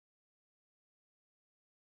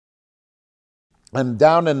I'm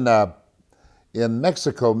down in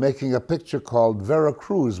Mexico making a picture called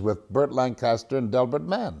Veracruz with Burt Lancaster and Delbert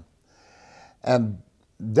Mann. And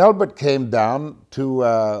Delbert came down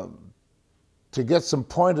to get some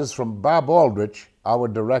pointers from Bob Aldrich, our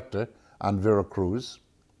director on Veracruz,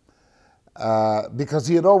 because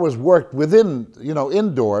he had always worked within,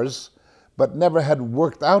 indoors, but never had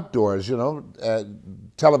worked outdoors,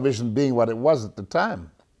 television being what it was at the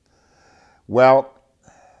time. Well,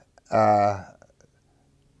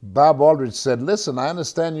 Bob Aldrich said, listen, I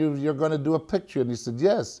understand you're going to do a picture. And he said,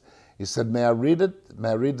 yes. He said, may I read it? May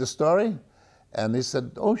I read the story? And he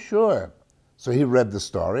said, oh, sure. So he read the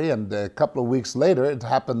story, and a couple of weeks later, it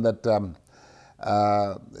happened that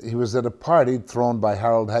he was at a party thrown by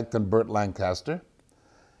Harold Hecht and Burt Lancaster.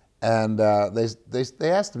 And they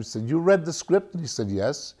asked him, he said, you read the script? And he said,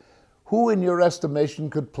 yes. Who, in your estimation,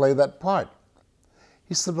 could play that part?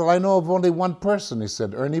 He said, well, I know of only one person. He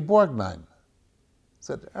said, Ernie Borgnine. I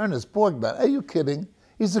said, Ernest Borgnine, are you kidding?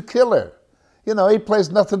 He's a killer. He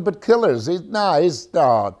plays nothing but killers. He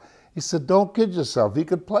said, don't kid yourself. He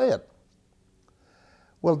could play it.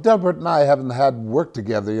 Well, Delbert and I haven't had work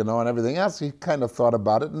together, and everything else. He kind of thought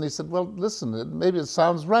about it, and he said, well, listen, maybe it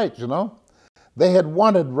sounds right, They had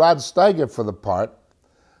wanted Rod Steiger for the part,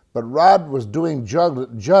 but Rod was doing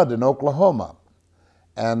Judd in Oklahoma.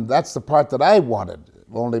 And that's the part that I wanted.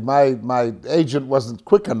 Only my agent wasn't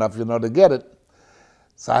quick enough, to get it.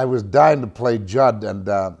 So I was dying to play Judd,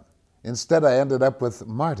 and instead I ended up with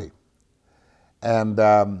Marty. And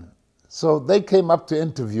so they came up to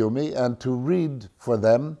interview me and to read for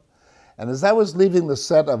them. And as I was leaving the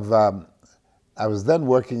set of, I was then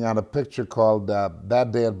working on a picture called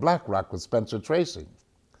Bad Day at Black Rock with Spencer Tracy.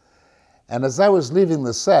 And as I was leaving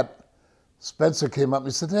the set, Spencer came up and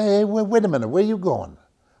he said, hey, wait a minute, where are you going?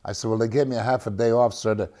 I said, well, they gave me a half a day off,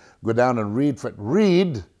 sir, to go down and read for it.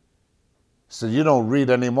 Read? He said, you don't read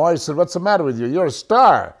anymore. He said, what's the matter with you? You're a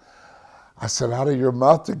star. I said, out of your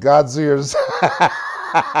mouth to God's ears.